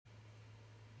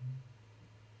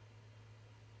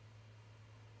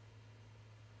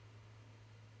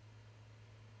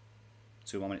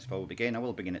2 more minutes before we begin. I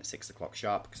will begin at 6 o'clock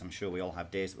sharp because I'm sure we all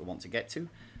have days that we want to get to.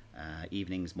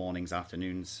 Evenings, mornings,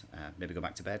 afternoons, maybe go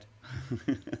back to bed.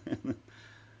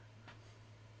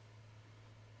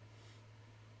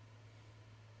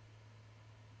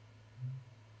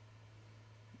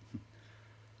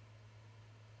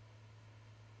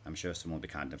 I'm sure someone will be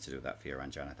kind enough to do that for you,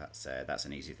 Ranjana. That's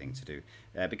an easy thing to do.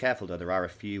 Be careful though, there are a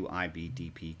few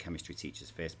IBDP Chemistry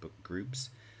Teachers Facebook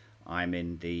groups. I'm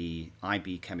in the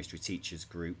IB Chemistry Teachers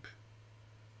group,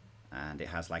 and it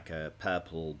has like a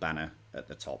purple banner at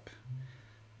the top.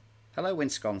 Hello,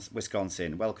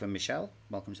 Wisconsin. Welcome, Michelle.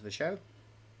 Welcome to the show.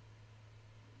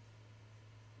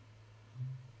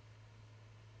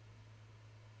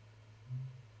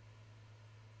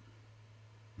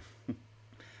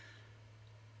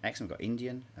 Excellent. We've got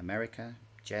Indian, America,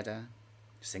 Jeddah,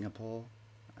 Singapore,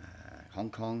 Hong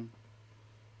Kong.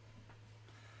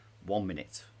 1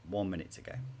 minute. 1 minute to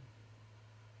go.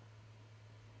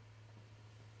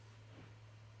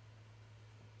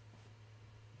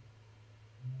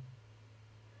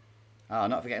 Oh,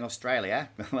 not forgetting Australia.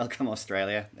 Welcome,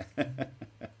 Australia.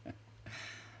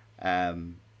 Yeah,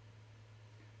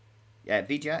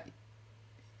 Vijay.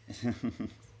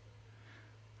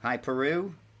 Hi,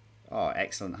 Peru. Oh,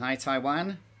 excellent. Hi,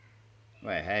 Taiwan.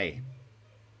 Well, hey.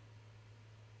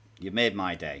 You made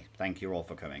my day. Thank you all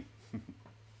for coming.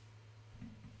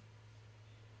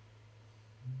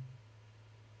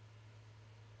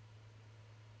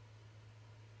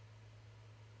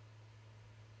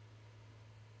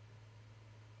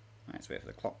 Let's wait for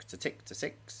the clock to tick to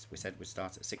 6. We said we'd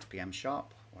start at 6 p.m.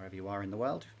 sharp, wherever you are in the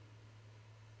world.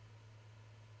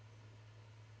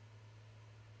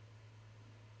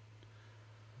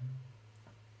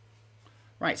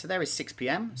 Right, so there is 6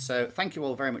 p.m. So thank you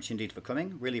all very much indeed for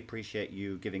coming. Really appreciate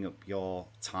you giving up your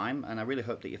time, and I really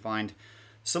hope that you find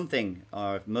something,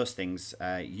 or most things,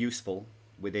 useful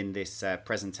within this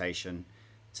presentation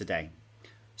today.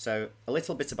 So a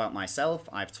little bit about myself.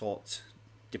 I've taught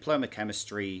diploma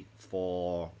chemistry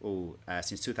for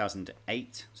since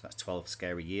 2008, so that's 12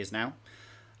 scary years now.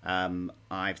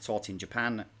 I've taught in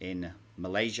Japan, in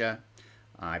Malaysia.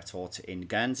 I've taught in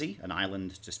Guernsey, an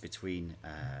island just between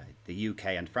the UK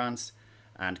and France,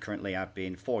 and currently I've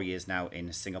been 4 years now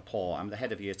in Singapore. I'm the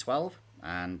head of Year 12,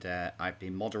 and I've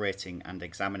been moderating and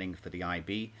examining for the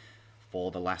IB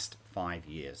for the last 5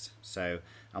 years. So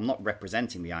I'm not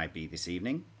representing the IB this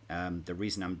evening. The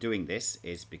reason I'm doing this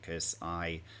is because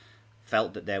I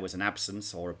felt that there was an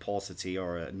absence or a paucity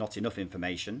or not enough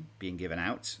information being given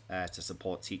out to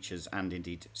support teachers and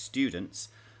indeed students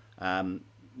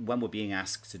when we're being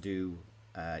asked to do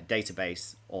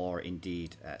database or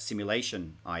indeed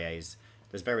simulation IAs.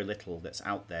 There's very little that's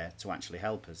out there to actually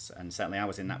help us, and certainly I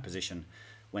was in that position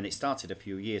when it started a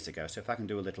few years ago. So if I can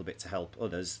do a little bit to help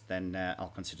others, then I'll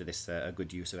consider this a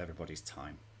good use of everybody's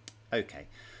time. Okay,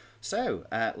 so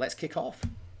let's kick off.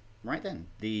 Right then,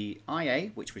 the IA,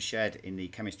 which was shared in the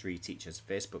Chemistry Teachers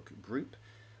Facebook group,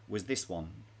 was this one,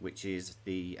 which is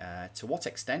the to what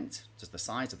extent does the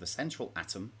size of the central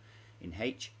atom in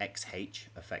HXH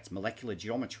affect molecular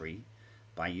geometry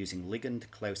by using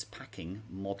ligand close packing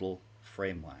model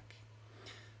framework?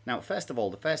 Now, first of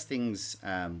all, the first things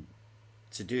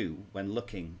to do when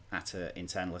looking at an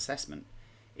internal assessment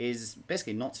is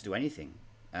basically not to do anything.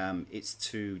 It's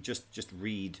to just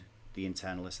read the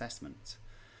internal assessment.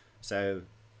 So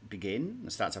begin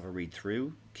and start to have a read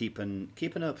through, keep an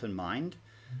open mind.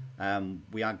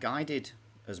 We are guided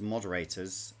as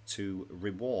moderators to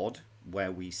reward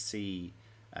where we see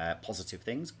positive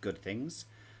things, good things,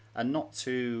 and not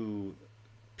to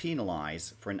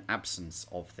penalise for an absence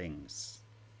of things.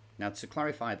 Now, to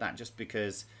clarify that, just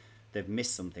because they've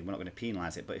missed something, we're not going to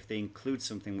penalise it, but if they include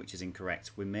something which is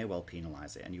incorrect, we may well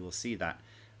penalise it, and you will see that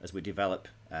as we develop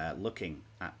looking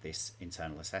at this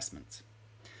internal assessment.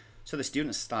 So the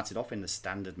students started off in the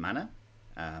standard manner.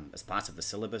 As part of the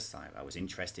syllabus, I was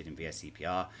interested in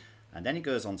VSEPR, and then it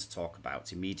goes on to talk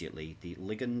about immediately the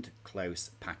ligand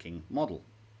close packing model.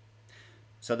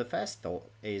 So the first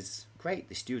thought is, great,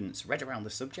 the students read around the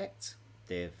subject,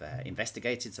 they've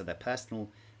investigated, so their personal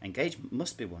engagement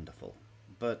must be wonderful.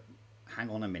 But hang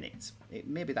on a minute,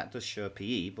 maybe that does show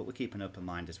PE, but we'll keep an open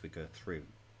mind as we go through.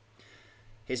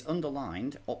 He's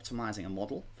underlined optimizing a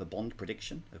model for bond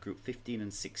prediction of group 15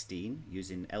 and 16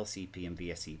 using LCP and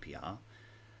VSEPR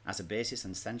as a basis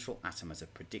and central atom as a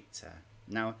predictor.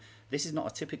 Now, this is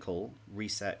not a typical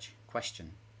research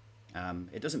question.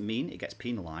 It doesn't mean it gets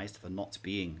penalized for not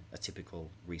being a typical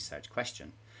research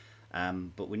question,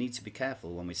 but we need to be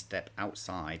careful when we step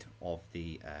outside of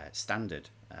the standard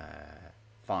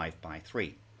 5 by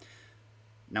 3.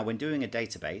 Now, when doing a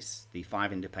database, the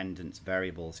 5 independent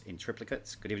variables in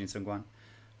triplicate, good evening, Sungwan,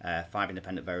 5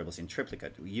 independent variables in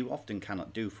triplicate, you often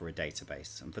cannot do for a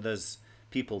database. And for those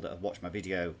people that have watched my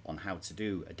video on how to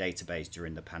do a database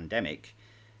during the pandemic,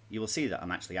 you will see that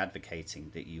I'm actually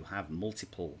advocating that you have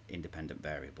multiple independent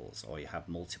variables, or you have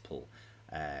multiple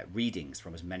readings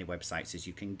from as many websites as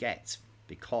you can get,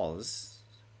 because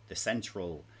the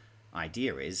central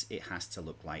idea is it has to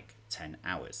look like 10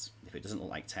 hours. If it doesn't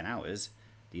look like 10 hours,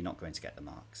 you're not going to get the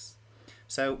marks.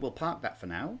 So we'll park that for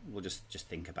now. We'll just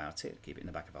think about it, keep it in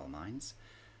the back of our minds.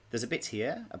 There's a bit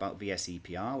here about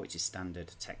VSEPR, which is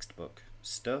standard textbook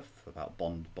stuff about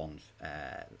bonding,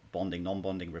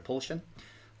 non-bonding repulsion,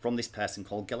 from this person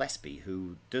called Gillespie,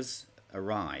 who does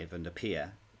arrive and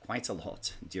appear quite a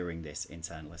lot during this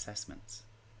internal assessment.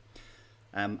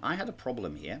 I had a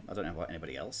problem here. I don't know about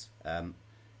anybody else.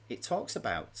 It talks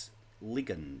about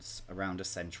ligands around a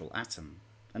central atom.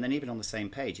 And then even on the same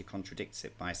page, it contradicts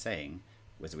it by saying,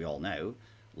 as we all know,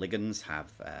 ligands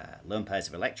have lone pairs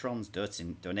of electrons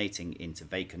donating into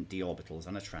vacant d orbitals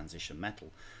and a transition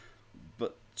metal.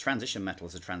 But transition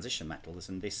metals are transition metals,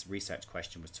 and this research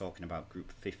question was talking about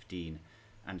group 15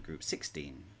 and group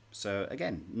 16. So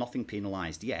again, nothing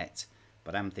penalized yet,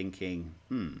 but I'm thinking,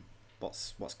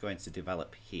 what's going to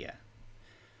develop here?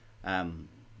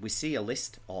 We see a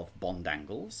list of bond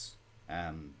angles.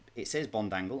 It says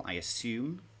bond angle. I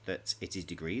assume that it is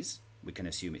degrees. We can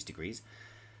assume it's degrees.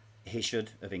 He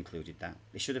should have included that.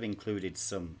 It should have included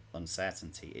some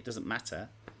uncertainty. It doesn't matter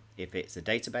if it's a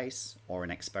database or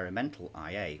an experimental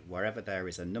IA. Wherever there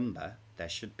is a number, there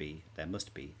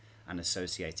must be an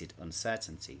associated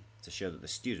uncertainty to show that the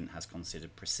student has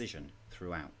considered precision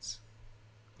throughout.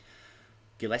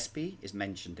 Gillespie is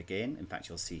mentioned again. In fact,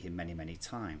 you'll see him many, many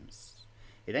times.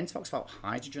 It then talks about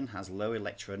hydrogen has low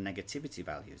electronegativity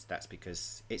values. That's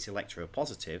because it's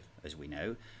electropositive, as we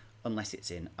know, unless it's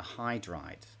in a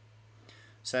hydride.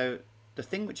 So the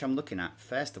thing which I'm looking at,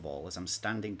 first of all, as I'm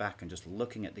standing back and just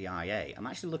looking at the IA, I'm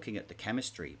actually looking at the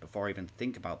chemistry before I even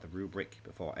think about the rubric,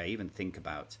 before I even think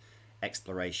about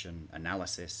exploration,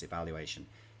 analysis, evaluation.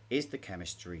 Is the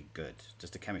chemistry good? Does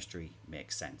the chemistry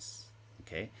make sense?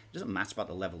 Okay, it doesn't matter about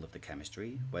the level of the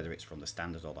chemistry, whether it's from the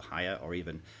standard or the higher, or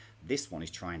even this one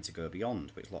is trying to go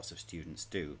beyond, which lots of students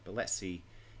do. But let's see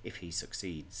if he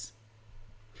succeeds.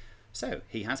 So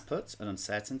he has put an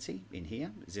uncertainty in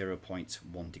here,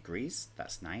 0.1 degrees.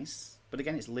 That's nice. But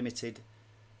again, it's limited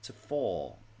to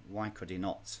 4. Why could he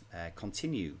not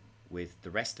continue with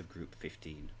the rest of group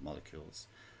 15 molecules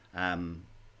and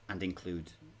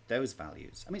include those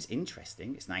values? I mean, it's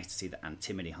interesting. It's nice to see that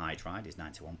antimony hydride is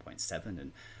 91.7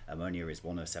 and ammonia is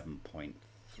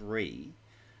 107.3.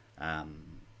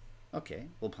 Okay,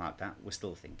 we'll park that. We're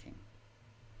still thinking.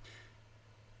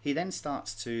 He then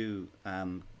starts to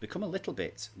become a little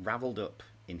bit raveled up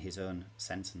in his own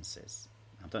sentences.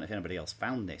 I don't know if anybody else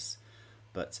found this,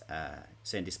 but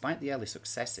saying despite the early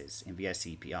successes in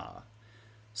VSEPR,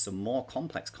 some more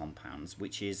complex compounds,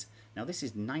 which is, now this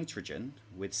is nitrogen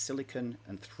with silicon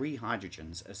and 3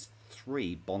 hydrogens as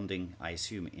 3 bonding, I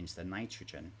assume, into the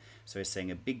nitrogen. So he's saying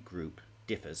a big group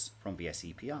differs from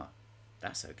VSEPR.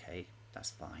 That's okay,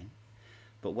 that's fine.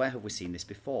 But where have we seen this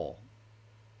before?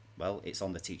 Well, it's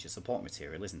on the teacher support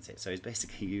material, isn't it? So he's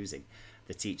basically using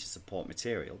the teacher support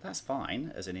material. That's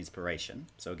fine as an inspiration.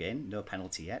 So again, no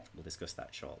penalty yet. We'll discuss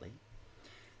that shortly.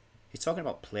 He's talking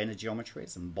about planar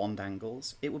geometries and bond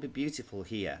angles. It would be beautiful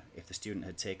here if the student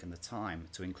had taken the time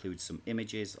to include some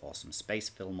images or some space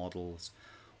fill models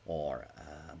or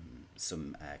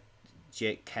some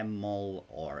ChemMol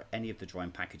or any of the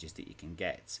drawing packages that you can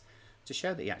get to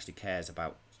show that he actually cares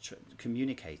about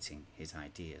communicating his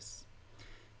ideas.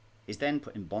 He's then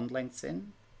putting bond lengths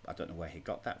in. I don't know where he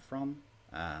got that from.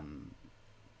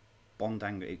 Bond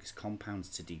angle compounds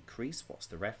to decrease. What's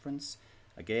the reference?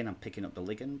 Again, I'm picking up the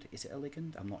ligand. Is it a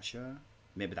ligand? I'm not sure.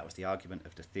 Maybe that was the argument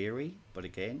of the theory, but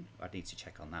again, I'd need to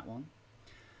check on that one.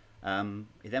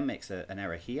 He then makes an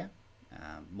error here.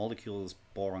 Molecules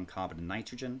boron, carbon, and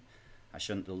nitrogen. I've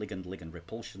shown that the ligand-ligand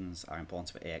repulsions are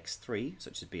important for AX3,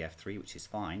 such as BF3, which is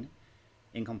fine,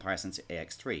 in comparison to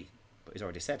AX3. But he's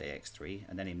already said AX3,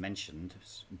 and then he mentioned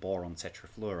boron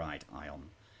tetrafluoride ion.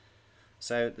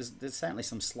 So there's certainly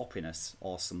some sloppiness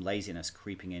or some laziness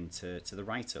creeping into the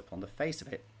write-up. On the face of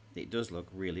it, it does look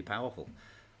really powerful.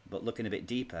 But looking a bit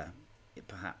deeper, it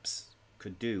perhaps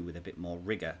could do with a bit more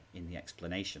rigour in the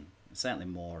explanation. Certainly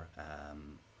more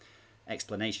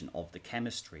explanation of the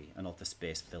chemistry and of the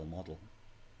space fill model.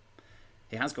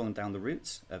 He has gone down the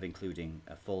route of including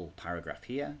a full paragraph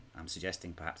here. I'm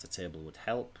suggesting perhaps a table would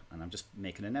help, and I'm just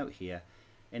making a note here.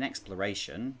 In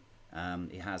exploration,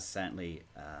 It has certainly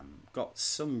got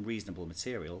some reasonable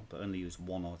material, but only used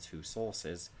 1 or 2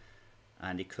 sources,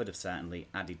 and it could have certainly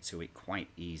added to it quite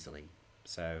easily.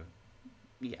 So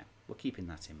yeah, we're keeping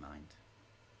that in mind.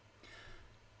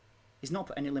 It's not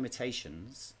put any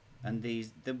limitations, and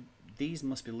these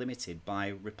must be limited by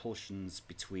repulsions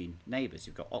between neighbours.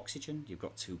 You've got oxygen, you've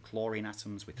got 2 chlorine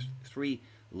atoms with 3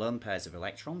 lone pairs of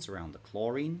electrons around the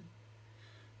chlorine.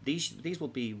 These will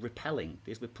be repelling,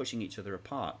 these will be pushing each other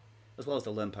apart, as well as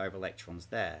the lone pair of electrons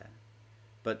there.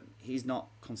 But he's not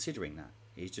considering that.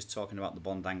 He's just talking about the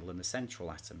bond angle in the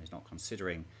central atom. He's not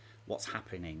considering what's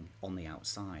happening on the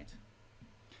outside.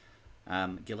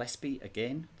 Gillespie,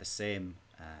 again, the same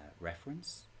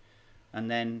reference. And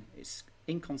then its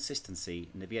inconsistency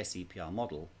in the VSEPR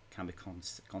model can be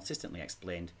consistently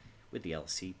explained with the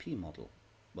LCP model.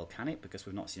 Well, can it? Because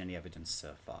we've not seen any evidence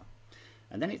so far.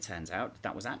 And then it turns out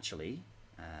that was actually,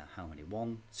 how many?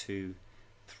 1, 2,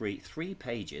 3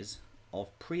 pages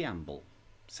of preamble.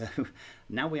 So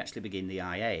now we actually begin the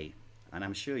IA. And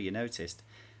I'm sure you noticed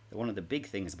that one of the big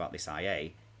things about this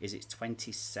IA is it's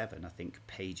 27, I think,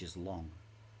 pages long.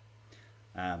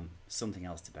 Something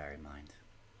else to bear in mind.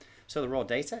 So the raw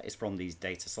data is from these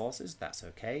data sources. That's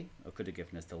okay. I could have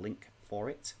given us the link for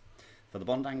it. For the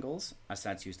bond angles, I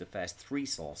decided to use the first 3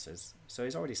 sources. So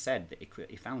he's already said that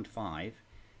he found 5.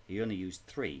 He only used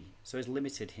 3. So he's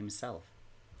limited himself.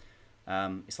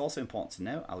 It's also important to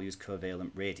note I'll use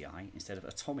covalent radii instead of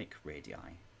atomic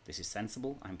radii. This is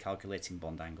sensible. I'm calculating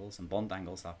bond angles, and bond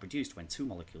angles are produced when 2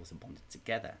 molecules are bonded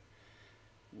together.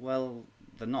 Well,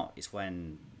 they're not. It's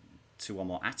when 2 or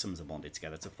more atoms are bonded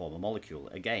together to form a molecule.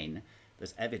 Again,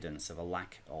 there's evidence of a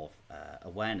lack of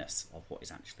awareness of what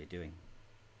it's actually doing.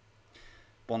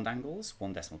 Bond angles,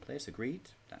 1 decimal place, agreed.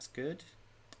 That's good.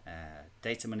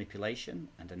 Data manipulation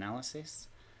and analysis.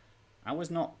 I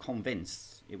was not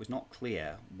convinced, it was not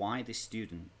clear why this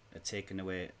student had taken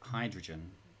away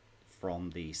hydrogen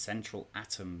from the central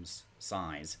atom's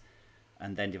size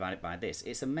and then divided by this.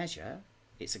 It's a measure,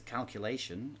 it's a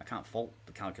calculation. I can't fault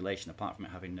the calculation apart from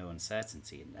it having no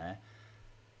uncertainty in there,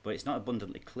 but it's not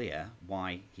abundantly clear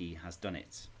why he has done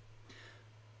it.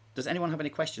 Does anyone have any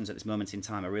questions at this moment in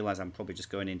time? I realise I'm probably just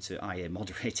going into IA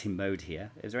moderating mode here.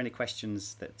 Is there any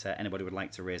questions that anybody would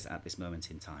like to raise at this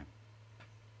moment in time?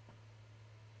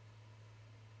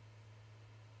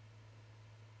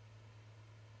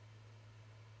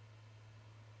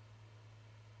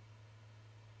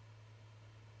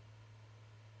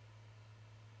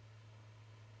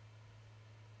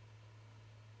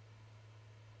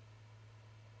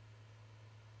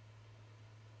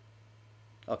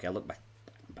 Okay, I'll look back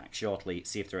shortly,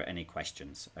 see if there are any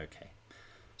questions. Okay.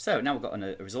 So now we've got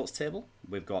a results table.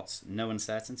 We've got no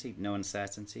uncertainty, no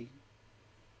uncertainty,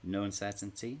 no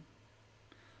uncertainty.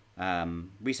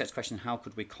 Research question, how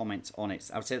could we comment on it?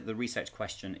 I would say that the research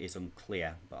question is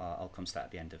unclear, but I'll come to that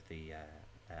at the end of the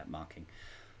marking.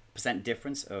 Percent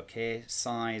difference, okay.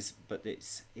 Size, but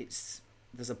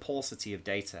there's a paucity of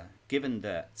data. Given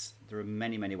that there are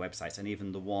many websites, and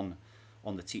even the one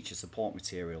on the teacher support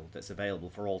material that's available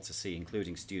for all to see,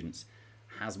 including students,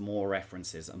 has more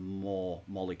references and more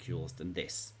molecules than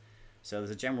this. So there's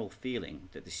a general feeling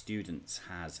that the student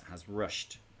has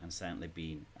rushed and certainly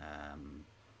been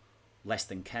less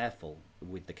than careful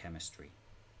with the chemistry.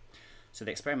 So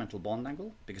the experimental bond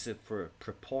angle, because for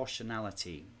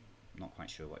proportionality, I'm not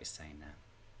quite sure what he's saying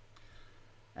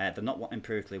there. They're not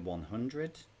empirically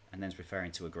 100, and then it's referring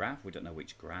to a graph. We don't know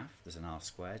which graph. There's an R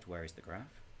squared. Where is the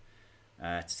graph?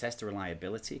 To test the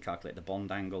reliability, calculate the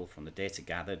bond angle from the data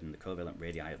gathered in the covalent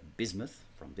radii of bismuth,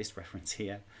 from this reference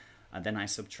here, and then I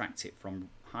subtract it from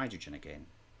hydrogen again.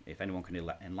 If anyone can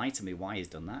enlighten me why he's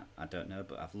done that, I don't know,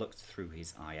 but I've looked through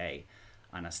his IA,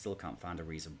 and I still can't find a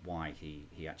reason why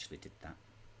he actually did that.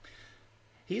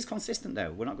 He's consistent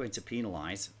though. We're not going to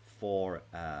penalise for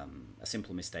a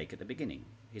simple mistake at the beginning.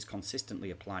 He's consistently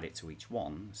applied it to each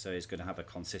one, so he's going to have a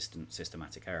consistent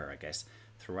systematic error, I guess,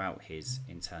 throughout his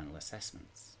internal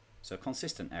assessments. So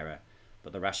consistent error,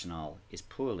 but the rationale is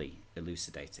poorly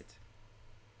elucidated.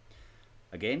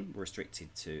 Again, we're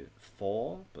restricted to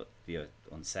 4, but the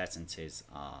uncertainties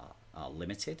are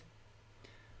limited.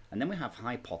 And then we have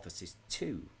hypothesis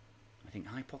 2. I think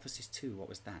hypothesis 2, what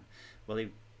was that? Well,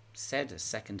 he said a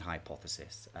second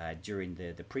hypothesis during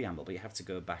the preamble, but you have to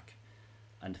go back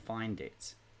and find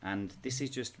it. And this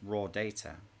is just raw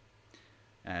data.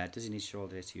 Does he need raw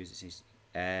data to use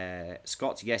it?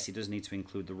 Scott, yes, he does need to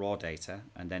include the raw data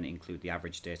and then include the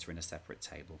average data in a separate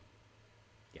table.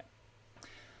 Yeah.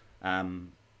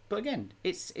 But again,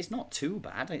 it's not too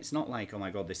bad. It's not like, oh my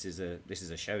god, this is a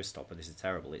showstopper. This is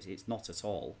terrible. It's not at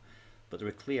all. But there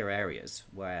are clear areas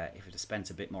where if he'd have spent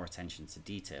a bit more attention to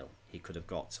detail, he could have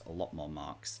got a lot more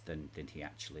marks than he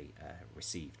actually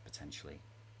received, potentially.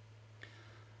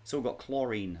 So we've got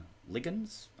chlorine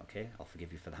ligands. Okay, I'll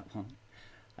forgive you for that one.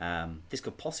 This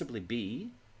could possibly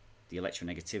be the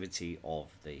electronegativity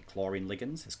of the chlorine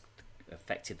ligands has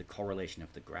affected the correlation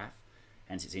of the graph.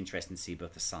 Hence, it's interesting to see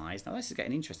both the size. Now, this is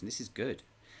getting interesting. This is good.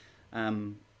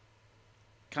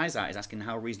 Kaizat is asking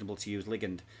how reasonable to use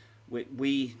ligand.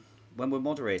 We when we're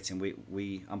moderating,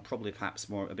 I'm probably perhaps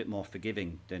a bit more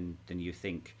forgiving than you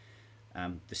think.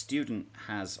 The student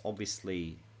has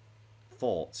obviously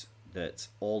thought that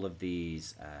all of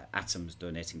these atoms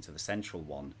donating to the central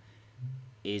one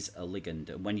is a ligand.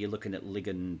 And when you're looking at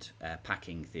ligand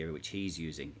packing theory, which he's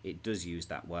using, it does use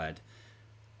that word.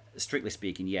 Strictly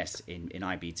speaking, yes, in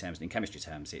IB terms and in chemistry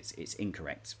terms, it's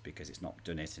incorrect because it's not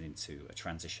donated into a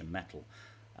transition metal.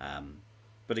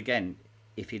 But again,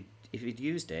 if he'd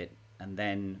used it and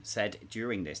then said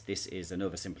during this is an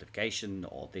oversimplification,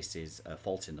 or this is a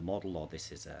fault in the model, or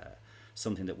this is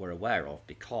something that we're aware of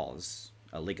because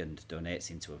a ligand donates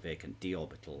into a vacant d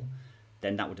orbital,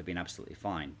 then that would have been absolutely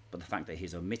fine. But the fact that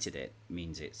he's omitted it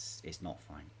means it's not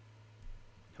fine.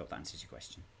 Hope that answers your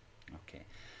question. Okay.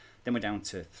 Then we're down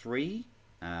to 3.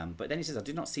 But then he says, I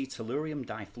did not see tellurium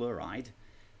difluoride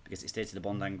because it stated a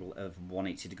bond angle of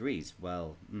 180 degrees.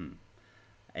 Well,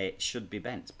 it should be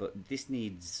bent, but this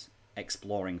needs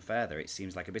exploring further. It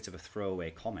seems like a bit of a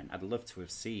throwaway comment. I'd love to have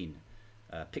seen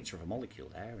a picture of a molecule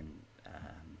there and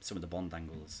some of the bond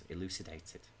angles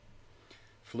elucidated.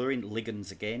 Fluorine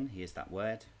ligands again, here's that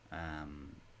word.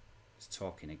 It's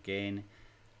talking again.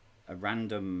 A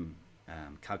random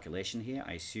calculation here.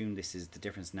 I assume this is the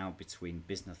difference now between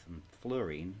bismuth and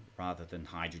fluorine rather than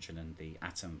hydrogen and the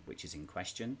atom which is in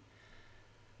question.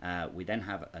 We then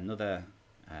have another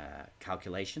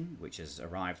calculation which has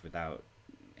arrived without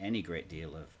any great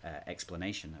deal of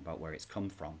explanation about where it's come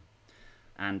from,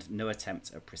 and no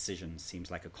attempt at precision seems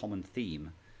like a common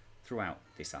theme throughout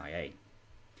this IA.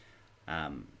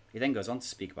 He then goes on to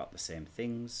speak about the same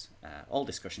things. All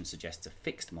discussion suggests a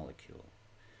fixed molecule.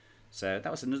 So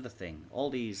that was another thing. All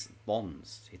these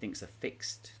bonds he thinks are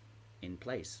fixed in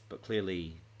place, but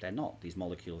clearly they're not. These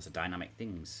molecules are dynamic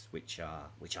things which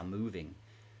are moving,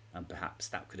 and perhaps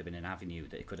that could have been an avenue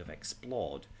that it could have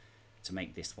explored to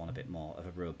make this one a bit more of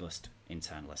a robust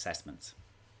internal assessment.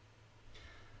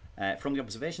 From the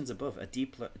observations above, a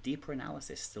deeper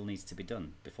analysis still needs to be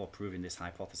done before proving this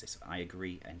hypothesis. I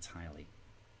agree entirely.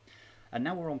 And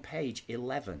now we're on page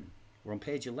 11. We're on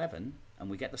page 11 and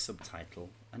we get the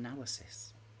subtitle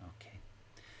Analysis. Okay.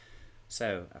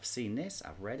 So I've seen this,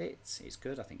 I've read it, it's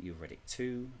good, I think you've read it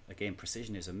too. Again,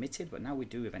 precision is omitted, but now we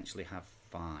do eventually have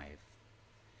 5.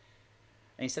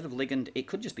 And instead of ligand, it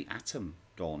could just be atom,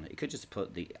 Dawn. It could just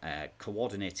put the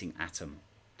coordinating atom.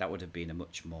 That would have been a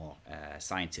much more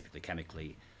scientifically,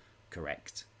 chemically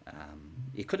correct.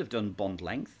 It could have done bond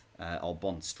length or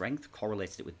bond strength,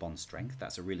 correlated it with bond strength.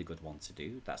 That's a really good one to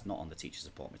do. That's not on the teacher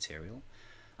support material.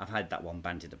 I've had that one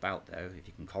bandied about though. If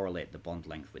you can correlate the bond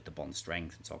length with the bond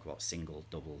strength and talk about single,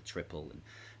 double, triple, and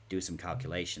do some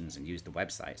calculations and use the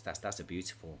websites, that's a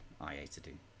beautiful IA to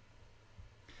do.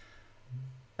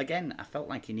 Again, I felt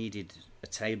like you needed a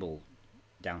table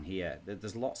down here.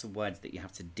 There's lots of words that you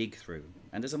have to dig through,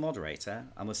 and as a moderator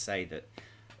I must say that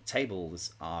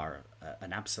tables are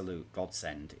an absolute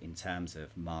godsend in terms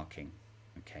of marking.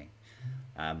 Okay,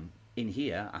 in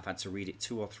here I've had to read it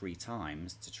 2 or 3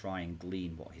 times to try and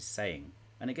glean what he's saying,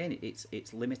 and again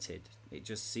it's limited. It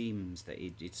just seems that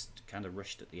it's kind of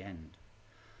rushed at the end.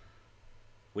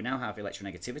 We now have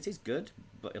electronegativities, good,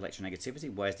 but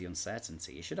electronegativity, where's the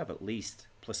uncertainty? You should have at least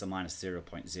plus or minus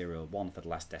 0.01 for the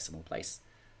last decimal place.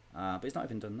 But it's not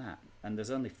even done that. And there's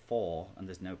only 4 and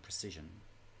there's no precision.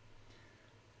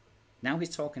 Now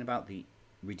he's talking about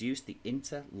reduce the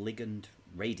interligand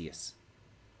radius.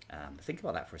 Think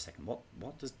about that for a second.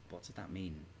 What does that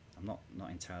mean? I'm not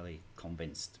entirely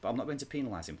convinced, but I'm not going to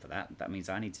penalise him for that. That means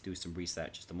I need to do some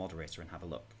research as the moderator and have a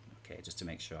look, okay, just to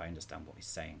make sure I understand what he's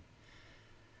saying.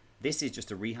 This is just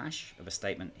a rehash of a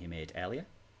statement he made earlier.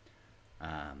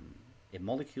 In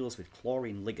molecules with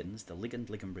chlorine ligands, the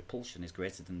ligand-ligand repulsion is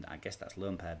greater than, I guess that's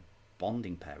lone pair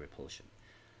bonding pair repulsion.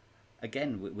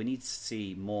 Again, we need to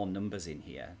see more numbers in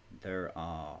here. There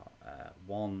are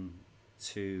 1,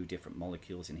 2 different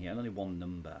molecules in here, and only 1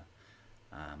 number.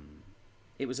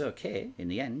 It was okay in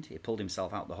the end. He pulled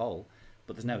himself out the hole,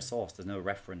 but there's no source, there's no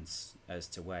reference as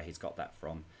to where he's got that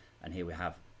from. And here we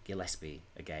have Gillespie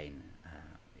again.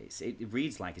 It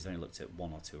reads like he's only looked at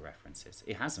 1 or 2 references.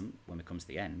 It hasn't when it comes to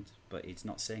the end, but it's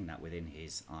not saying that within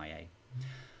his IA.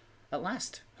 At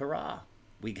last, hurrah!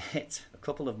 we get a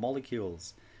couple of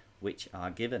molecules which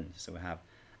are given. So we have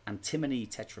antimony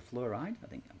tetrafluoride, I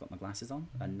think I've got my glasses on,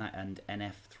 and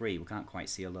NF3. We can't quite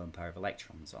see a lone pair of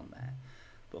electrons on there.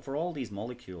 But for all these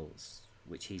molecules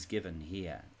which he's given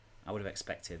here, I would have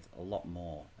expected a lot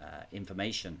more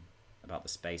information about the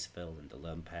space fill and the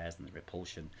lone pairs and the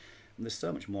repulsion. And there's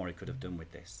so much more he could have done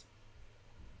with this.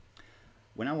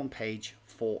 We're now on page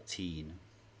 14.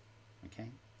 Okay,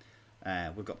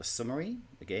 we've got the summary,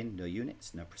 again, no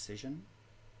units, no precision,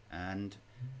 and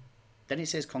then it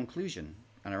says conclusion.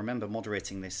 And I remember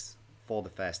moderating this for the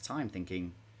first time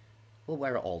thinking, well,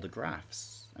 where are all the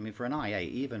graphs? I mean, for an IA,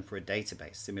 even for a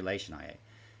database, simulation IA,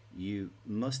 you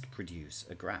must produce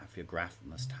a graph. Your graph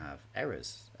must have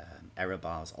errors. Error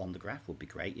bars on the graph would be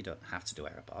great. You don't have to do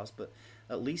error bars, but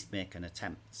at least make an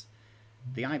attempt.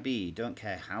 The IB don't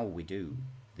care how we do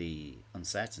the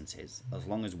uncertainties, as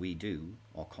long as we do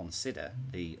or consider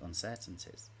the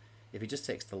uncertainties. If it just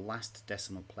takes the last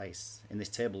decimal place in this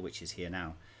table, which is here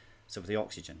now, so for the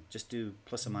oxygen, just do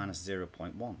plus or minus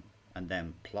 0.1 and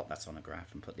then plot that on a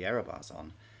graph and put the error bars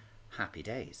on. Happy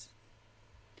days.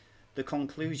 The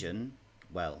conclusion,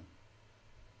 well,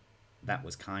 that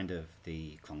was kind of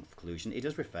the conclusion. It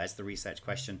does refer to the research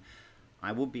question.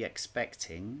 I would be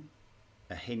expecting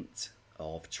a hint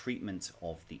of treatment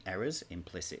of the errors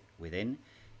implicit within,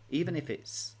 even if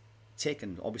it's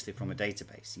taken obviously from a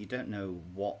database. You don't know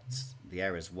what the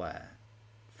errors were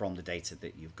from the data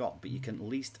that you've got, but you can at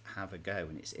least have a go,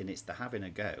 and it's the having a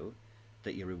go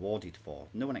that you're rewarded for.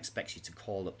 No one expects you to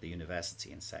call up the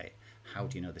university and say, how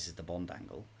do you know this is the Bond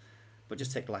angle? But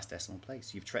just take the last decimal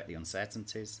place. You've tracked the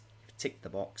uncertainties, you've ticked the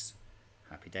box,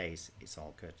 happy days, it's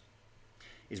all good.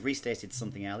 He's restated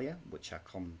something earlier, which I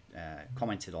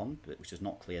commented on, but which was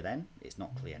not clear then. It's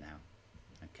not clear now.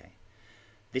 Okay.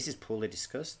 This is poorly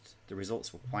discussed. The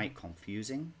results were quite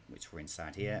confusing, which were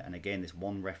inside here. And again, this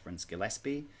one reference,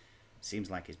 Gillespie, seems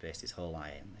like he's based his whole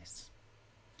IA on this.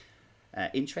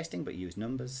 Interesting, but used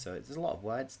numbers. So there's a lot of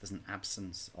words. There's an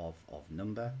absence of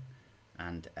number.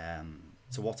 And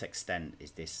to what extent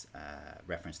is this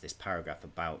reference, this paragraph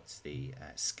about the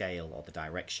scale or the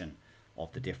direction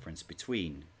of the difference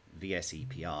between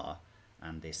VSEPR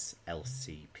and this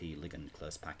LCP ligand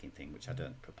close packing thing, which I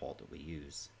don't purport that we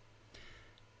use.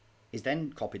 He's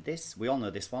then copied this. We all know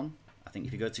this one. I think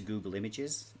if you go to Google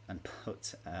Images and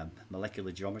put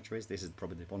molecular geometries, this is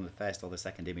probably one of the first or the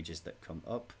second images that come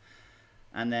up.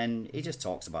 And then he just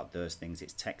talks about those things.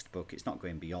 It's textbook. It's not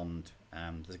going beyond.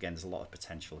 There's a lot of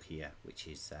potential here, which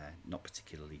is not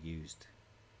particularly used.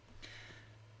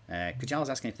 Kujal's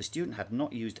asking if the student had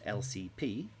not used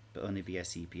LCP, but only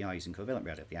VSEPR using covalent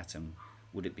reality of the atom,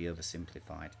 would it be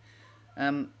oversimplified?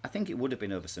 I think it would have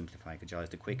been oversimplified, Kujal, is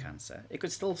the quick answer. It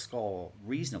could still score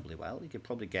reasonably well. You could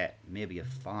probably get maybe a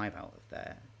 5 out of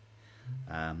there.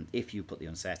 If you put the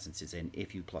uncertainties in,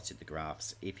 if you plotted the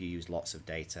graphs, if you used lots of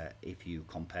data, if you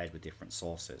compared with different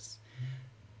sources.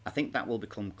 I think that will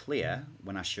become clear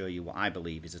when I show you what I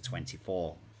believe is a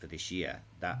 24 for this year.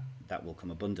 That will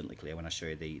come abundantly clear when I show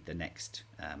you the next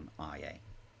IA.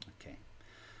 Okay.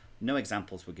 No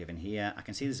examples were given here. I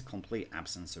can see there's a complete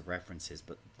absence of references,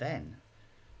 but then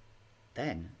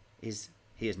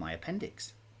here's my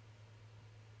appendix.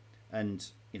 And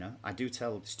I do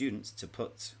tell the students to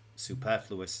put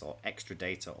superfluous or extra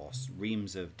data or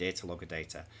reams of data logger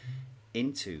data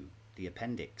into the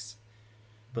appendix.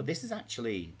 But this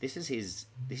is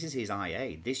his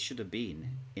IA. This should have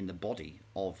been in the body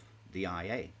of the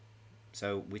IA.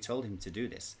 So we told him to do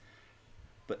this.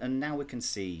 And now we can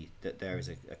see that there is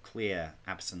a clear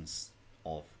absence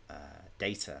of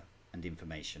data and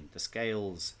information. The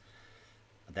scales,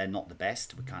 they're not the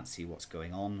best. We can't see what's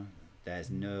going on. There's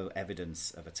no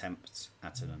evidence of attempts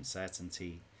at an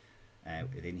uncertainty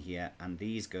within here. And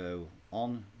these go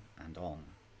on and on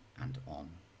and on.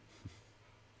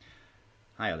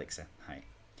 Hi, Elixir. Hi.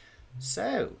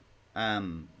 So,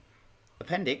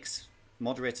 appendix.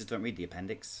 Moderators don't read the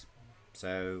appendix.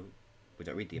 So, we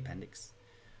don't read the appendix.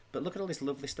 But look at all this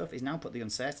lovely stuff. He's now put the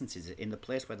uncertainties in the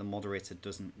place where the moderator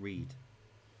doesn't read.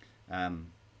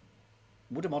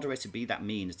 Would a moderator be that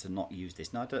mean as to not use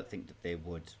this? No, I don't think that they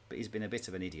would. But he's been a bit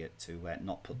of an idiot to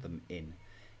not put them in,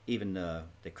 even though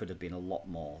there could have been a lot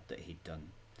more that he'd done.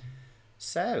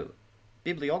 So,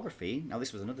 bibliography. Now,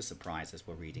 this was another surprise as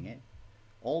we're reading it.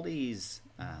 All these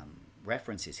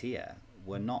references here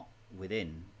were not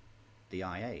within the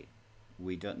IA.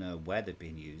 We don't know where they've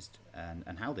been used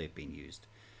and how they've been used.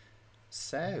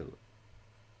 So,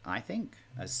 I think,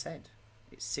 as said,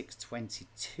 it's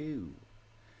 6:22.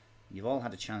 You've all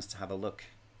had a chance to have a look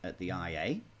at the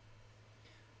IA.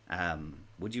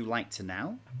 Would you like to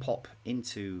now pop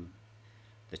into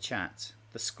the chat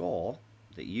the score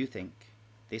that you think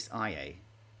this IA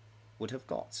would have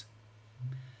got.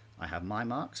 I have my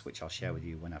marks, which I'll share with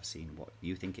you when I've seen what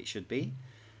you think it should be,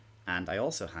 and I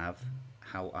also have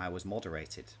how I was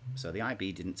moderated. So the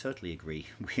IB didn't totally agree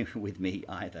with me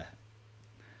either.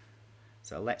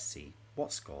 So let's see,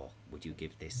 what score would you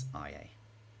give this IA?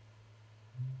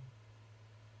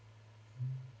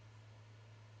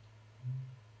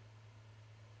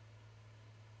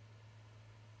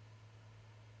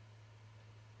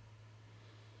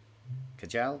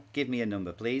 Kajal, give me a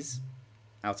number, please.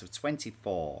 Out of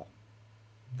 24.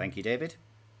 Thank you, David.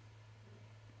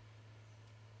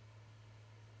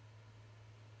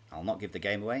 I'll not give the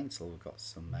game away until we've got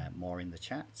some more in the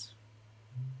chat.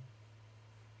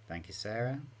 Thank you,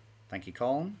 Sarah. Thank you,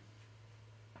 Colin.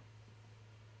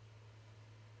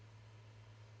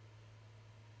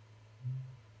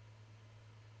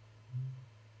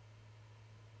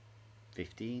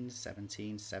 $15,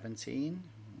 $17, $17.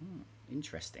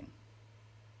 Interesting.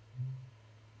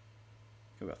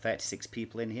 We've got 36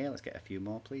 people in here. Let's get a few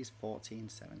more, please. 14,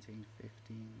 17,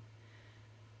 15.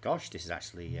 Gosh, this is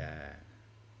actually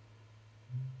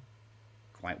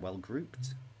quite well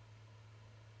grouped.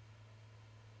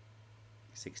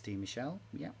 16, Michelle.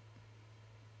 Yeah.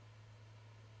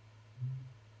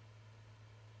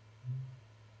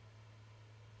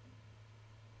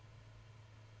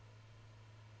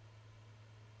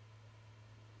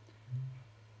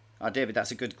 Oh, David, that's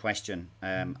a good question.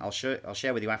 I'll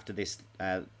share with you after this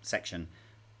section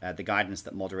the guidance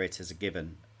that moderators are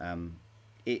given.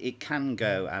 It can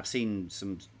go. I've seen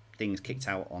some things kicked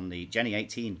out on the Jenny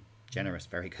 18. Generous,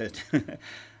 very good.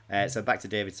 So back to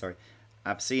David. Sorry,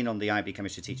 I've seen on the IB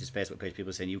Chemistry Teachers Facebook page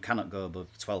people saying you cannot go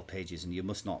above 12 pages and you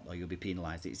must not, or you'll be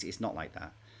penalised. It's not like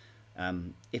that.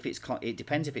 If it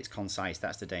depends if it's concise.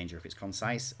 That's the danger. If it's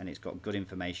concise and it's got good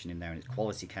information in there and it's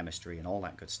quality chemistry and all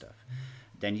that good stuff,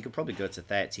 then you could probably go to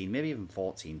 13, maybe even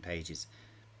 14 pages.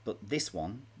 But this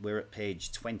one, we're at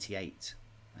page 28.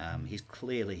 He's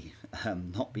clearly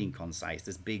not being concise.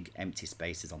 There's big empty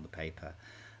spaces on the paper.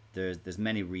 There's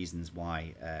many reasons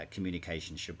why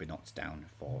communication should be knocked down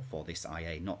for this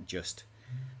IA, not just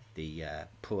the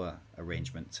poor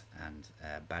arrangement and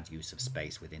bad use of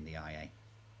space within the IA.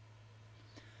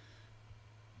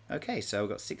 Okay, so we've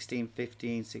got 16,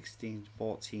 15, 16,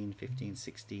 14, 15,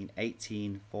 16,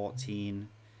 18, 14,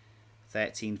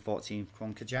 13, 14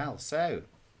 from Kajal. So,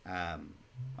 I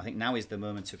think now is the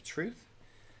moment of truth.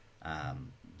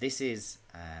 This is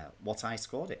what I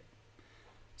scored it.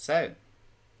 So,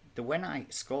 when I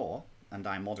score and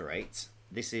I moderate,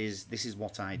 this is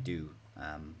what I do.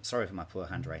 Sorry for my poor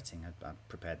handwriting. I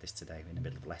prepared this today in the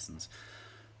middle of lessons.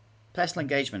 Personal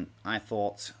engagement, I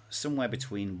thought somewhere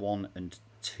between 1 and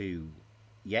 2.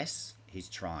 Yes, he's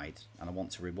tried, and I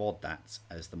want to reward that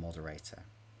as the moderator.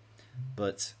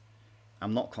 But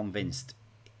I'm not convinced.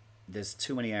 There's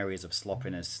too many areas of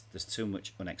sloppiness. There's too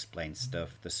much unexplained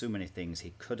stuff. There's so many things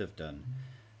he could have done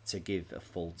to give a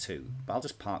full 2. But I'll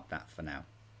just park that for now.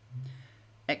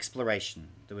 Exploration.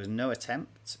 There was no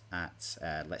attempt at,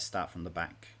 let's start from the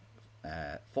back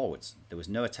forwards. There was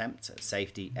no attempt at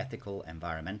safety, ethical,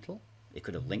 environmental. It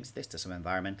could have linked this to some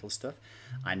environmental stuff.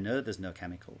 I know there's no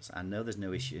chemicals. I know there's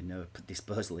no issue, no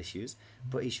disposal issues,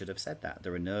 but he should have said that.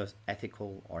 There are no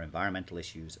ethical or environmental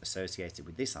issues associated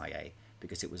with this IA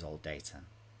because it was all data.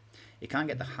 You can't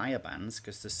get the higher bands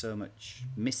because there's so much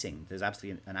missing. There's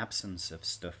absolutely an absence of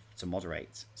stuff to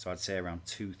moderate. So I'd say around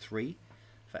 2, 3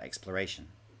 for exploration.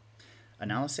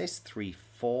 Analysis, 3,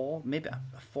 4, maybe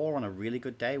a 4 on a really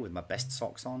good day with my best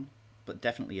socks on, but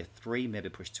definitely a 3, maybe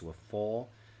pushed to a 4.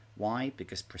 Why?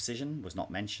 Because precision was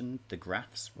not mentioned. The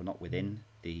graphs were not within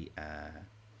the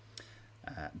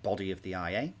body of the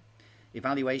IA.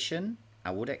 Evaluation,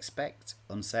 I would expect.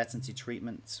 Uncertainty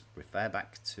treatment, refer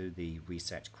back to the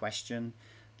research question.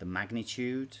 The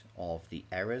magnitude of the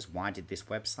errors. Why did this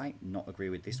website not agree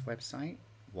with this website?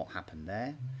 What happened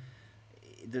there?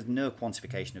 There's no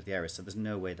quantification of the errors, so there's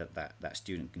no way that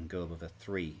student can go above a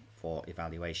 3 for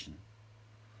evaluation.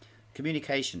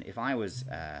 Communication, if I was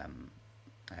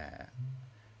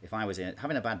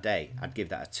having a bad day, I'd give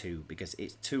that a 2 because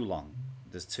it's too long.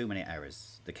 There's too many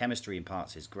errors. The chemistry in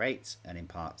parts is great and in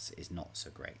parts is not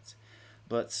so great.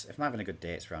 But if I'm having a good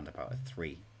day, it's around about a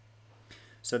 3.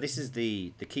 So this is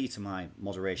the key to my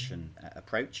moderation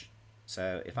approach.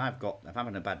 So if I'm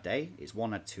having a bad day, it's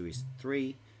 1, add 2 is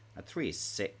 3, add 3 is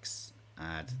 6,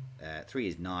 add 3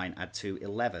 is 9, add 2,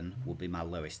 11 would be my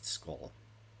lowest score.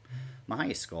 My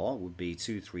highest score would be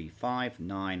 2, 3, 5,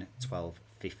 9, 12,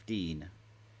 15.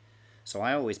 So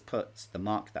I always put the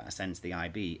mark that I send to the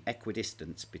IB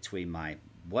equidistant between my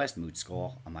worst mood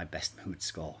score and my best mood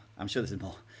score. I'm sure there's a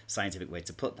more scientific way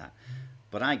to put that.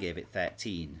 But I gave it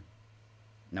 13.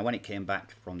 Now, when it came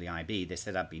back from the IB, they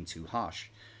said I'd been too harsh,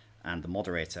 and the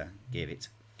moderator gave it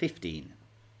 15.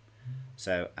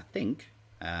 So I think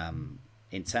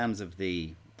in terms of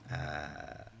the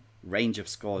range of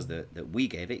scores that we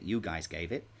gave it, you guys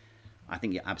gave it, I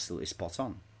think you're absolutely spot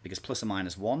on, because plus or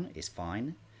minus 1 is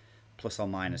fine, plus or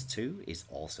minus 2 is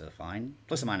also fine,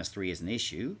 plus or minus 3 is an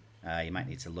issue. You might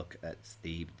need to look at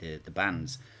the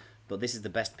bands, but this is the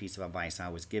best piece of advice I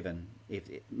was given.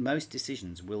 Most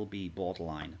decisions will be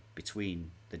borderline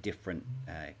between the different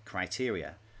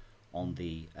criteria on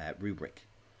the rubric.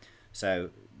 So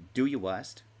do your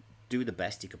worst, do the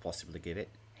best you could possibly give it,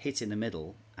 hit in the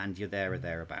middle, and you're there or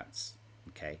thereabouts.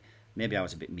 Okay, maybe I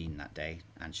was a bit mean that day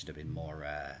and should have been more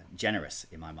generous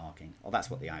in my marking, or that's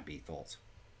what the IB thought.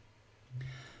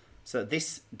 So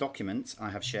this document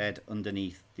I have shared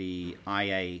underneath the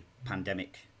IA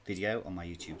pandemic video on my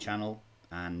YouTube channel,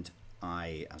 and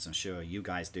as I'm sure you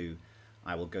guys do,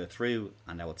 I will go through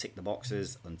and I will tick the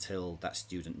boxes until that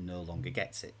student no longer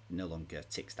gets it, no longer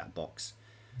ticks that box.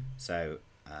 So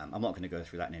I'm not going to go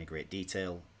through that in any great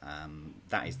detail.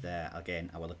 That is there.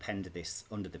 Again, I will append this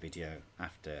under the video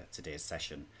after today's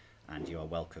session, and you are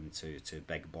welcome to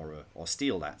beg, borrow, or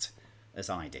steal that, as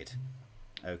I did.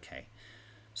 Okay.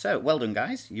 So, well done,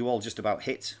 guys. You all just about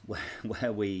hit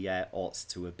where we ought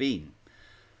to have been.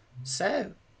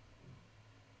 So,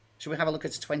 should we have a look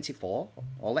at 24?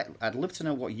 I'd love to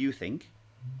know what you think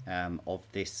of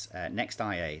this next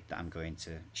IA that I'm going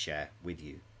to share with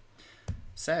you.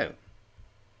 So,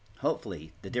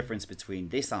 hopefully the difference between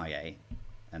this IA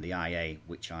and the IA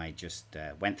which I just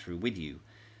went through with you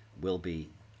will be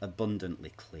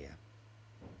abundantly clear.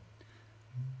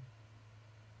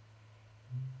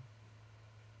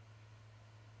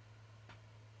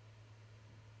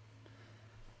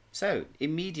 So,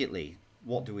 immediately,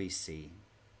 what do we see?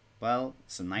 Well,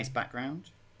 some nice background.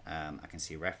 I can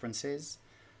see references.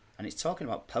 And it's talking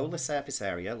about polar surface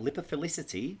area,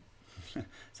 lipophilicity.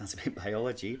 Sounds a bit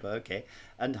biology, but okay.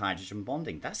 And hydrogen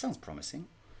bonding. That sounds promising.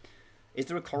 Is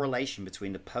there a correlation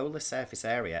between the polar surface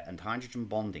area and hydrogen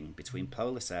bonding between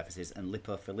polar surfaces and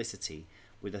lipophilicity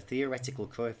with a theoretical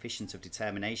coefficient of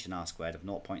determination R squared of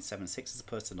 0.76 as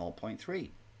opposed to 0.3?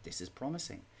 This is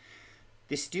promising.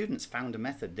 The students found a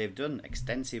method. They've done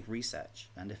extensive research,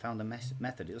 and they found a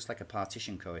method. It looks like a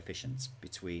partition coefficient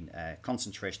between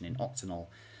concentration in octanol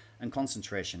and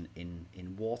concentration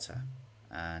in water.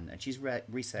 And she's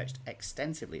researched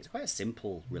extensively. It's quite a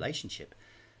simple relationship,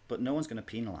 but no one's going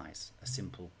to penalise a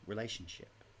simple relationship.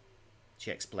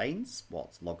 She explains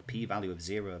what log p value of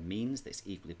 0 means, that it's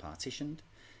equally partitioned.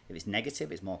 If it's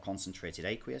negative, it's more concentrated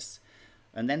aqueous.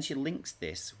 And then she links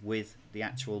this with the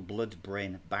actual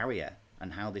blood-brain barrier,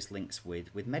 and how this links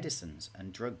with medicines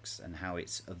and drugs and how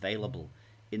it's available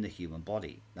in the human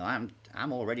body. Now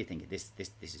I'm already thinking this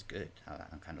is good.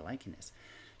 I'm kind of liking this.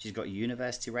 She's got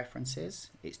university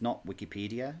references. It's not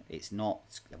Wikipedia. It's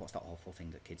not, what's that awful thing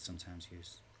that kids sometimes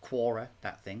use? Quora,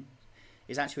 that thing.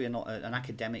 It's actually an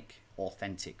academic,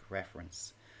 authentic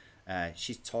reference.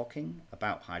 She's talking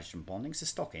about hydrogen bonding. It's a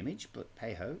stock image, but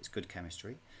hey ho, it's good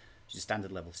chemistry. She's a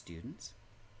standard level student.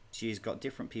 She's got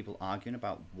different people arguing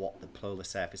about what the polar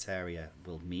surface area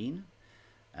will mean.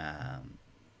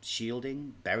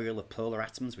 Shielding, burial of polar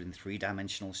atoms within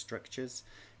three-dimensional structures.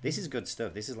 This is good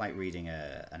stuff. This is like reading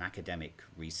an academic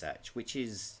research, which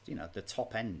is, you know, the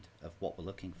top end of what we're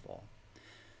looking for.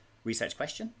 Research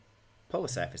question. Polar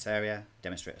surface area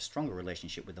demonstrate a stronger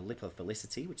relationship with the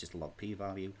lipophilicity, which is the log p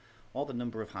value, or the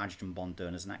number of hydrogen bond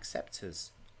donors and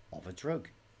acceptors of a drug.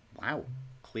 Wow,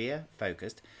 clear,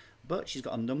 focused. But she's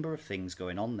got a number of things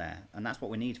going on there, and that's what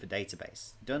we need for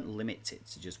database. Don't limit it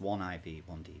to just one IV,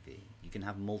 one DV. You can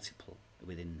have multiple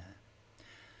within there.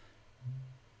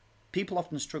 People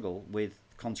often struggle with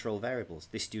control variables.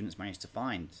 This student's managed to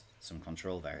find some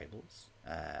control variables.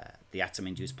 The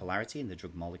atom-induced polarity in the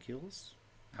drug molecules.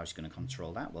 How's she going to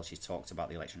control that? Well, she's talked about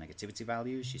the electronegativity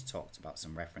values. She's talked about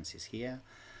some references here.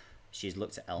 She's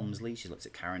looked at Elmsley, she's looked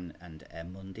at Karen and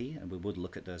Mundy, and we would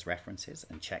look at those references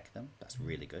and check them. That's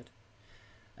really good.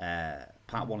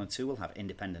 Part 1 and 2 will have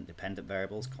independent dependent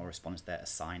variables corresponding to their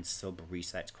assigned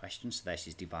sub-research questions. So there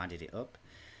she's divided it up.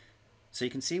 So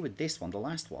you can see with this one, the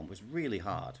last one was really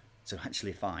hard to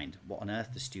actually find what on earth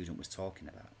the student was talking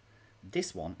about.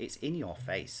 This one, it's in your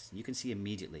face. You can see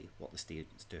immediately what the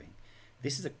student's doing.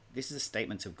 This is a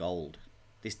statement of gold.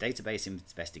 This database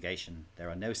investigation, there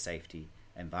are no safety,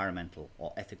 environmental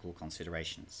or ethical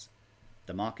considerations.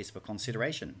 The mark is for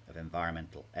consideration of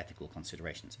environmental, ethical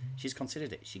considerations. She's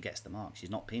considered it. She gets the mark. She's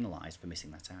not penalised for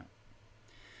missing that out.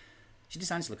 She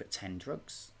decided to look at 10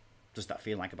 drugs. Does that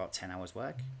feel like about 10 hours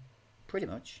work? Pretty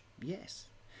much, yes.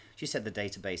 She said the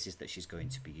databases that she's going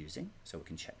to be using, so we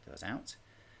can check those out.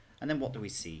 And then what do we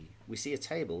see? We see a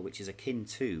table which is akin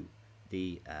to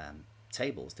the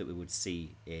tables that we would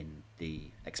see in the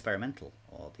experimental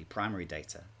or the primary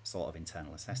data sort of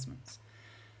internal assessments.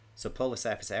 So polar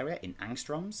surface area in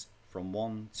angstroms from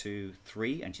 1 to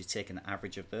 3, and she's taken an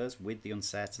average of those with the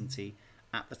uncertainty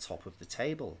at the top of the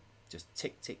table. Just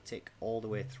tick, tick, tick all the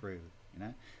way through, you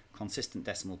know. Consistent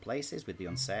decimal places with the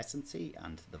uncertainty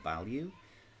and the value.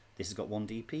 This has got 1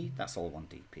 dp, that's all 1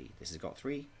 dp. This has got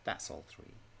 3, that's all 3.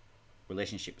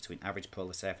 Relationship between average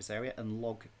polar surface area and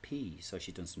log p. So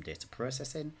she's done some data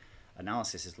processing.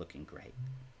 Analysis is looking great.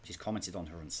 She's commented on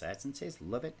her uncertainties,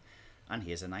 love it. And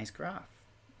here's a nice graph.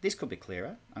 This could be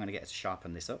clearer. I'm going to get to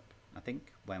sharpen this up, I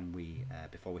think, when we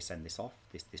before we send this off.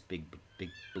 This big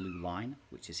blue line,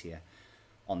 which is here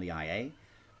on the IA.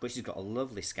 But she's got a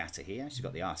lovely scatter here. She's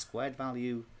got the R²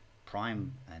 value,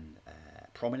 prime and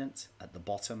prominent at the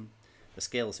bottom. The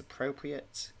scale is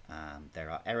appropriate. There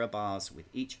are error bars with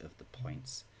each of the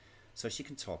points. So she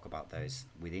can talk about those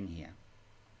within here.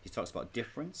 She talks about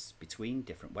difference between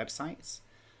different websites.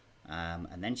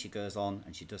 And then she goes on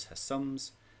and she does her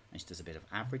sums. And she does a bit of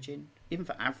averaging. Even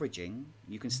for averaging,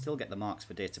 you can still get the marks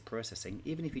for data processing,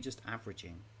 even if you're just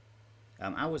averaging.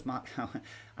 I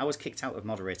was kicked out of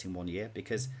moderating 1 year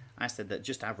because I said that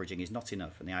just averaging is not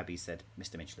enough, and the IB said,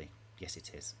 Mr. Midgley, yes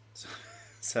it is.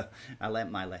 So I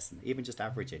learnt my lesson. Even just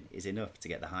averaging is enough to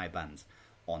get the high bands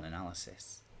on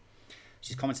analysis.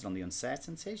 She's commented on the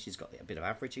uncertainty. She's got a bit of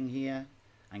averaging here,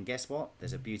 and guess what?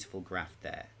 There's a beautiful graph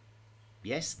there.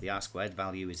 Yes, the R²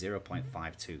 value is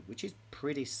 0.52, which is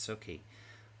pretty sucky.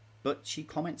 But she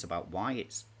comments about why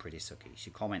it's pretty sucky.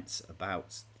 She comments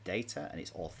about data and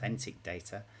its authentic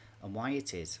data and why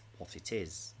it is what it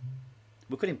is.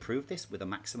 We could improve this with a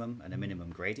maximum and a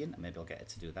minimum gradient, and maybe I'll get her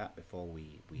to do that before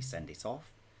we send it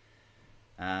off.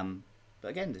 But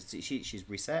again, she's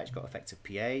researched, got effective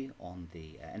PA on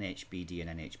the NHBD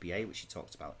and NHBA, which she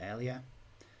talked about earlier.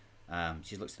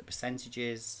 She's looked at the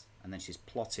percentages, and then she's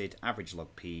plotted average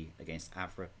log P against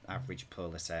average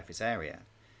polar surface area.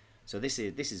 So this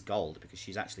is gold, because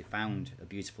she's actually found a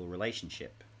beautiful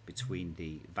relationship between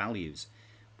the values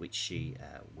which she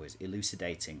was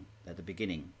elucidating at the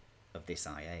beginning of this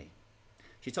IA.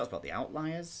 She talks about the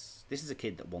outliers. This is a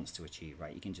kid that wants to achieve,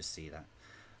 right? You can just see that.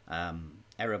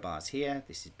 Error bars here.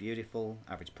 This is beautiful.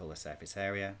 Average polar surface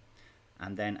area.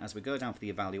 And then as we go down for the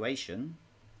evaluation,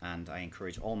 and I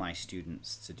encourage all my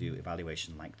students to do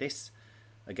evaluation like this.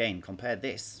 Again, compare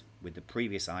this with the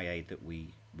previous IA that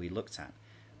we looked at.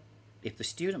 If the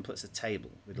student puts a table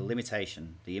with the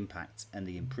limitation, the impact, and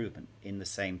the improvement in the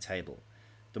same table,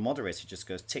 the moderator just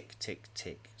goes tick, tick,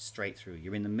 tick, straight through.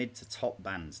 You're in the mid to top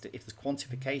bands. If there's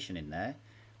quantification in there,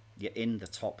 you're in the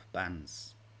top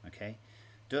bands, okay?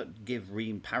 Don't give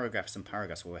paragraphs and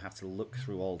paragraphs where we have to look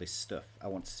through all this stuff. I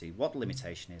want to see what the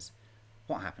limitation is,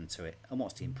 what happened to it, and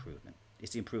what's the improvement.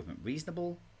 Is the improvement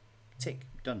reasonable? Tick,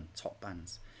 done, top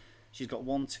bands. She's got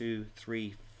 1, 2,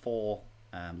 3, 4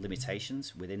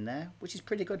 limitations within there, which is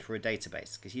pretty good for a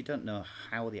database, because you don't know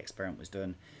how the experiment was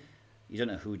done, you don't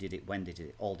know who did it, when did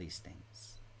it, all these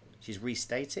things. She's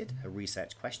restated her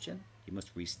research question. You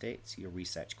must restate your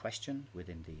research question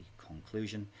within the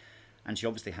conclusion. And she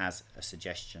obviously has a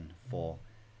suggestion for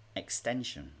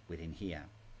extension within here.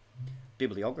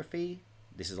 Bibliography,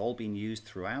 this has all been used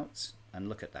throughout, and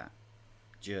look at that.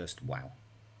 Just wow.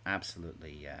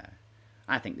 Absolutely,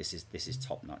 I think this is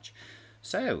top notch.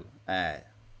 So,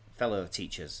 fellow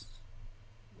teachers,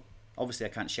 obviously I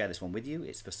can't share this one with you.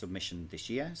 It's for submission this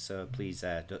year, so please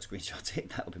don't screenshot it.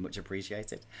 That'll be much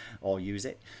appreciated, or use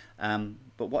it.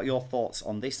 But what are your thoughts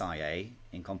on this IA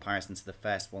in comparison to the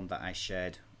first one that I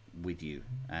shared with you?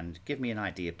 And give me an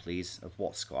idea, please, of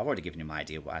what score. I've already given you my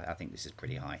idea, but I think this is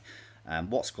pretty high.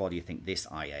 What score do you think this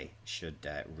IA should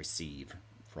receive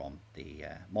from the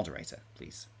moderator,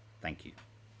 please? Thank you.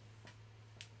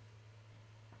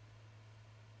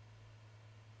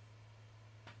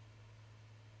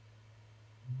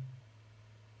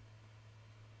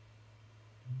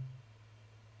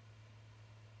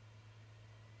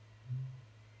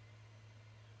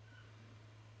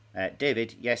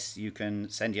 David, yes, you can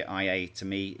send your IA to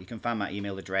me. You can find my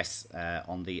email address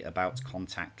on the About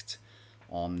Contact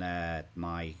on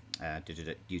my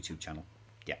YouTube channel.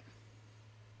 Yeah.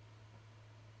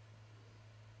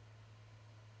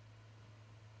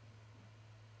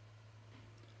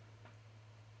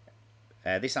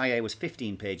 This IA was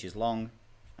 15 pages long,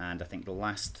 and I think the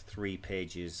last 3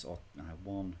 pages, or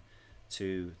 1,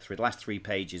 2, 3, the last 3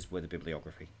 pages were the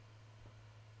bibliography.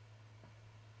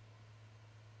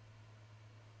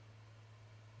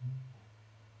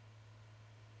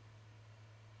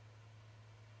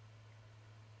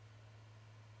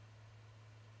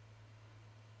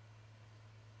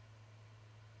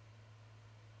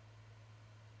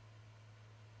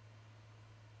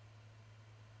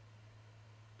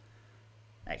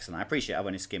 Excellent. I appreciate I've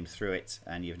only skimmed through it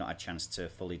and you've not had a chance to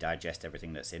fully digest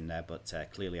everything that's in there, but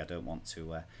clearly I don't want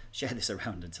to share this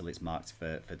around until it's marked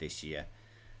for this year.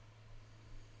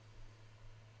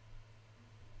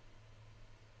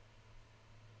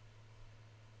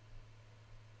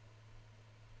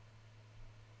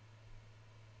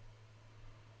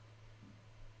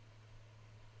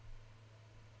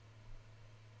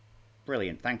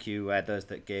 Brilliant. Thank you, those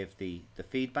that gave the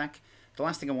feedback. The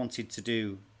last thing I wanted to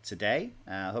do today,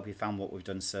 I hope you found what we've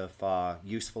done so far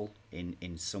useful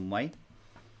in some way,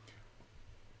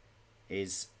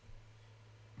 is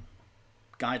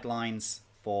guidelines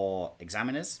for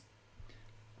examiners.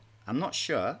 I'm not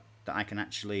sure that I can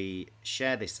actually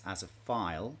share this as a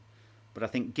file, but I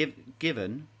think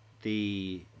given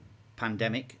the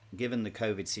pandemic, given the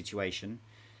COVID situation,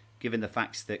 given the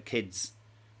fact that kids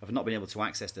have not been able to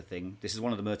access the thing, this is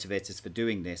one of the motivators for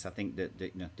doing this. I think that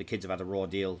the kids have had a raw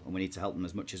deal and we need to help them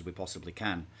as much as we possibly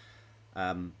can.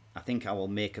 I think I will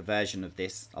make a version of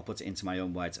this. I'll put it into my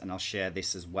own words and I'll share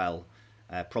this as well,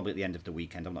 probably at the end of the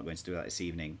weekend. I'm not going to do that this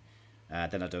evening.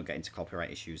 Then I don't get into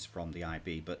copyright issues from the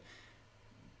IB. But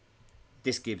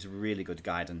this gives really good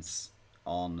guidance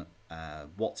on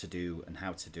what to do and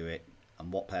how to do it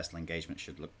and what personal engagement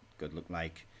should look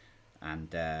like, and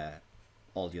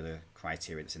all the other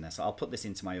criteria that's in there. So I'll put this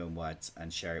into my own words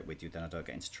and share it with you, then I don't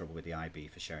get into trouble with the IB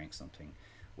for sharing something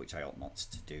which I ought not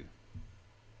to do.